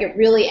 but I think it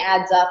really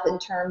adds up in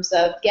terms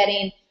of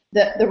getting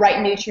the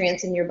right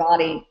nutrients in your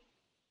body.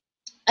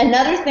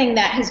 Another thing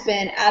that has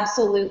been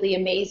absolutely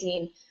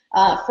amazing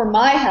for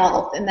my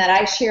health, and that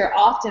I share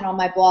often on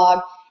my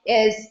blog,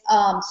 is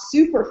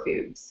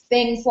superfoods,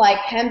 things like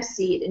hemp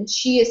seed and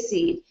chia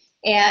seed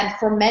and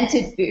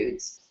fermented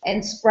foods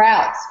and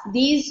sprouts.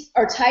 These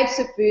are types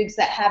of foods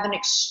that have an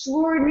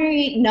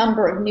extraordinary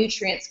number of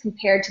nutrients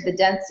compared to the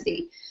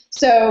density.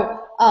 So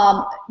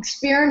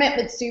experiment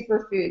with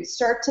superfoods.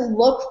 Start to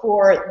look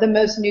for the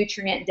most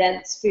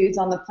nutrient-dense foods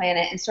on the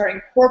planet and start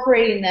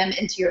incorporating them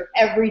into your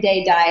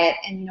everyday diet.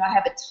 And I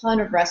have a ton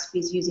of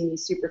recipes using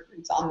these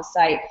superfoods on the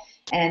site,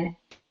 and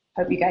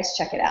hope you guys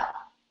check it out.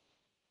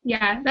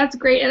 Yeah, that's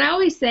great. And I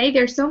always say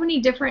there's so many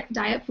different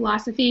diet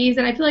philosophies,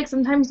 and I feel like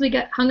sometimes we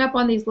get hung up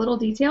on these little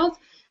details,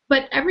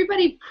 but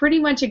everybody pretty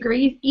much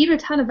agrees, eat a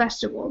ton of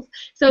vegetables.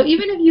 So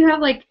even if you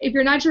have if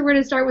you're not sure where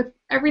to start with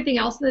everything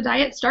else in the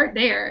diet, start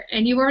there,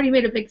 and you've already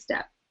made a big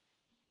step.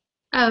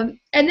 And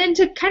then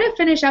to kind of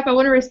finish up, I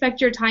want to respect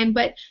your time,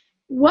 but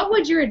what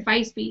would your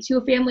advice be to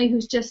a family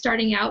who's just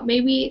starting out?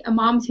 Maybe a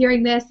mom's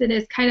hearing this and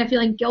is kind of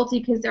feeling guilty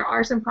because there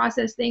are some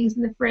processed things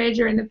in the fridge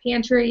or in the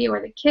pantry,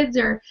 or the kids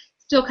are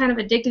still kind of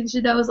addicted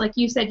to those, like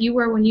you said you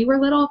were when you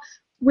were little.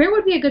 Where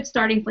would be a good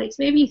starting place?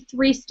 Maybe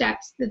 3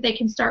 steps that they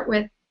can start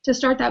with to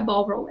start that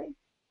ball rolling.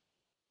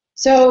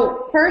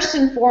 So first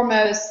and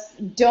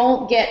foremost,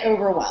 don't get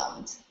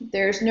overwhelmed.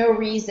 There's no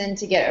reason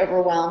to get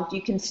overwhelmed.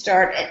 You can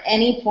start at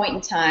any point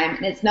in time,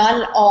 and it's not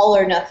an all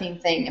or nothing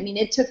thing. I mean,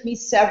 it took me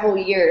several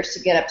years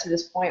to get up to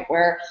this point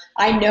where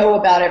I know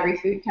about every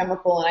food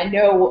chemical and I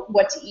know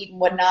what to eat and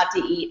what not to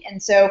eat.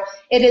 And so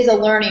it is a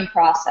learning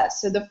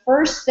process. So the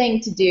first thing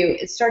to do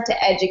is start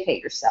to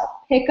educate yourself.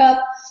 Pick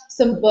up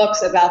some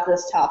books about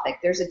this topic.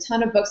 There's a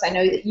ton of books I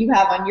know that you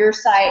have on your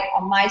site,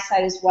 on my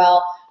site as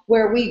well,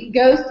 where we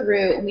go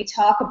through and we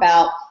talk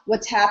about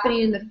what's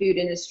happening in the food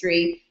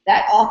industry,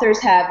 that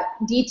authors have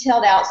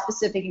detailed out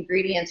specific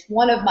ingredients.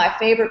 One of my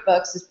favorite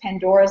books is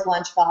Pandora's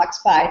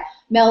Lunchbox by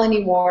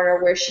Melanie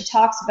Warner, where she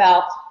talks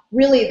about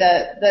really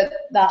the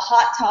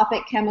hot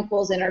topic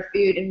chemicals in our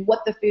food and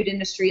what the food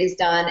industry has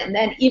done, and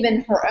then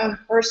even her own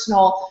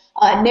personal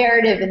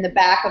narrative in the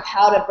back of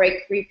how to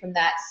break free from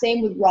that.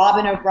 Same with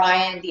Robin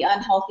O'Brien, The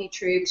Unhealthy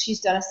Truth.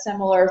 She's done a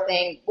similar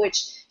thing,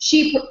 which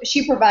she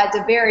provides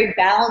a very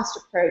balanced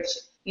approach.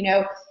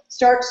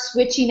 Start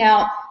switching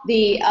out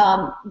the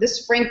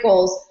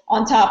sprinkles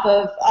on top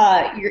of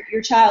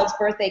your child's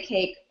birthday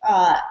cake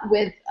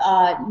with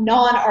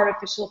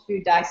non-artificial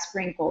food dye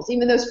sprinkles.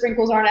 Even though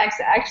sprinkles aren't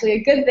actually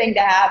a good thing to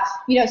have,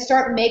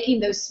 start making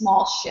those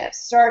small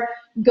shifts. Start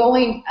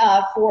going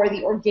for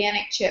the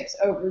organic chips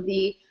over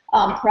the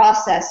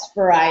processed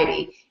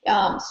variety.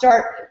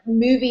 Start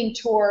moving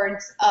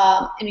towards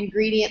an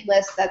ingredient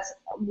list that's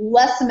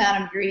less amount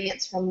of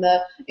ingredients from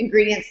the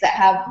ingredients that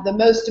have the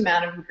most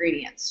amount of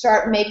ingredients.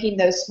 Start making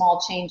those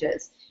small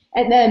changes.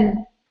 And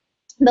then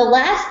the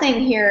last thing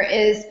here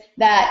is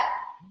that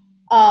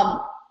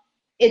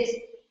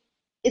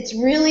it's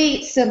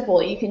really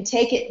simple. You can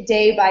take it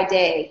day by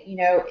day.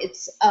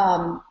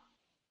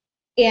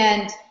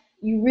 And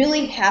you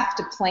really have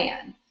to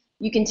plan.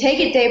 You can take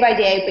it day by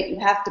day, but you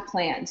have to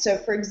plan. So,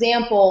 for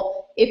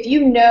example, if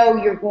you know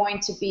you're going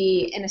to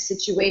be in a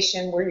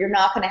situation where you're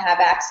not going to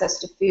have access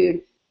to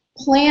food,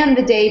 plan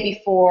the day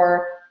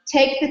before.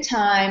 Take the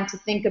time to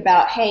think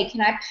about, hey,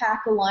 can I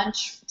pack a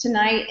lunch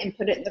tonight and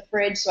put it in the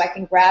fridge so I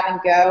can grab and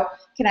go?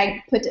 Can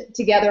I put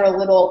together a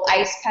little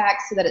ice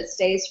pack so that it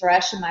stays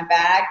fresh in my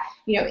bag?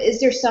 Is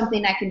there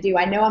something I can do?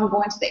 I know I'm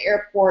going to the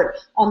airport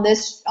on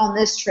this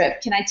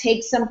trip. Can I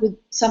take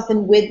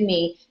something with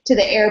me to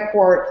the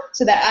airport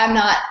so that I'm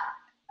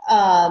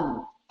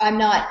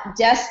not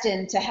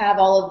destined to have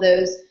all of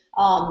those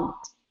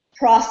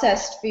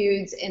processed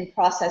foods and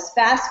processed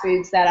fast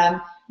foods that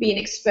I'm being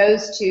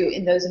exposed to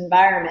in those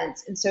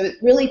environments? And so it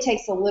really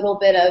takes a little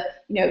bit of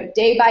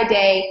day by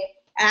day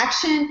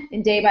action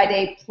and day by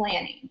day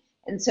planning.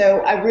 And so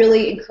I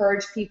really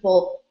encourage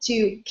people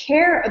to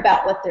care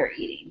about what they're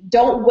eating.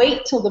 Don't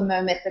wait till the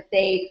moment that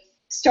they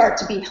start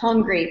to be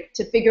hungry,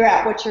 to figure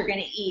out what you're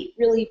going to eat,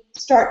 really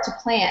start to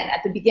plan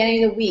at the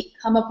beginning of the week,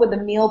 come up with a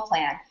meal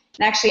plan.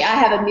 And actually, I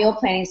have a meal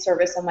planning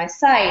service on my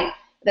site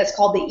that's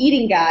called the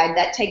Eating Guide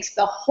that takes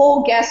the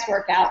whole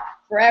guesswork out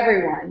for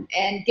everyone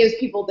and gives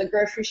people the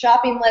grocery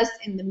shopping list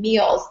and the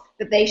meals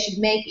that they should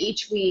make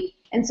each week.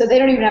 And so they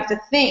don't even have to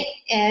think.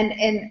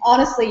 And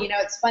honestly,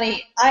 it's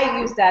funny,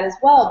 I use that as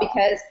well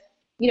because,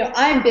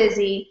 I'm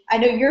busy. I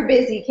know you're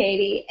busy,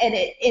 Katie. And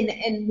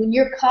when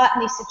you're caught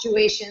in these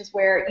situations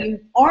where you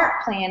aren't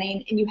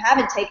planning and you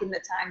haven't taken the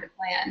time to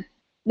plan,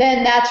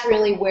 then that's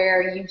really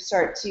where you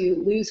start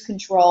to lose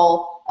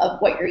control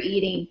of what you're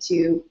eating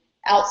to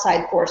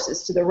outside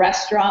forces, to the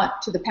restaurant,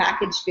 to the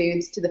packaged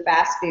foods, to the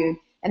fast food.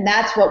 And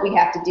that's what we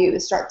have to do,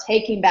 is start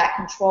taking back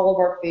control of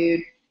our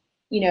food,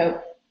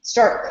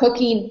 start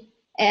cooking.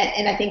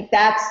 And I think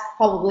that's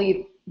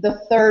probably the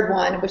third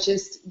one, which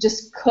is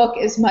just cook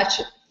as much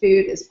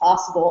food as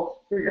possible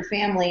for your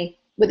family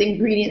with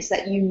ingredients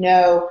that you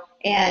know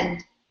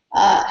and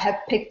have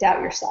picked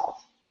out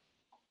yourself.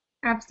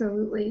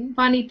 Absolutely.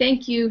 Bonnie,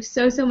 thank you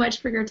so much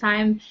for your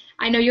time.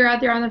 I know you're out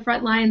there on the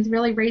front lines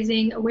really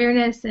raising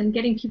awareness and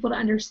getting people to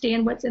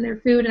understand what's in their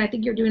food, and I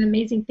think you're doing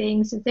amazing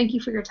things. So thank you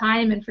for your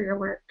time and for your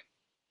work.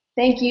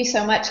 Thank you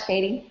so much,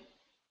 Katie.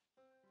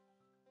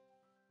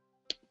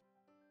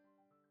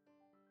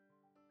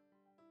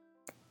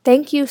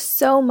 Thank you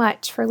so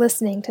much for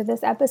listening to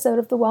this episode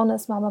of the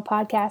Wellness Mama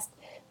podcast,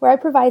 where I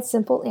provide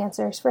simple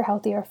answers for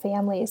healthier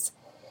families.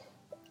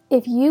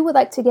 If you would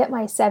like to get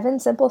my 7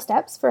 Simple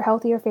Steps for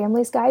Healthier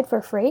Families guide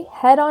for free,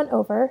 head on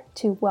over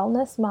to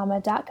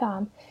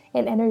wellnessmama.com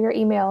and enter your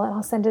email, and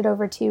I'll send it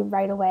over to you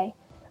right away.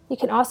 You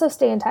can also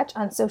stay in touch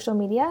on social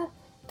media,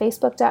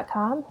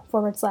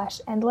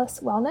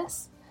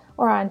 facebook.com/endlesswellness,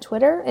 or on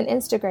Twitter and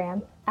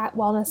Instagram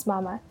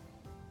 @wellnessmama.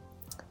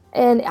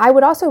 And I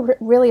would also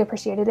really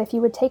appreciate it if you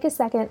would take a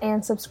second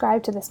and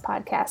subscribe to this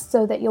podcast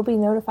so that you'll be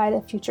notified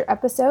of future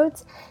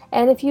episodes.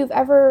 And if you've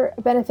ever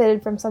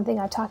benefited from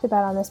something I've talked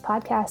about on this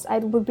podcast, I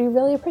would be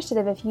really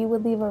appreciative if you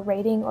would leave a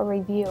rating or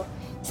review,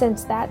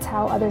 since that's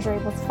how others are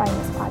able to find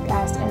this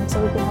podcast, and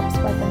so we can help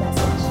spread the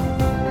message.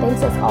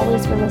 Thanks as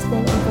always for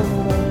listening and for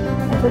reading,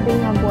 and for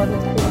being on board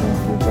with creating a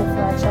future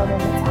for our children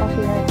that's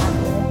healthier and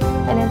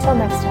happier. And until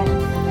next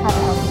time.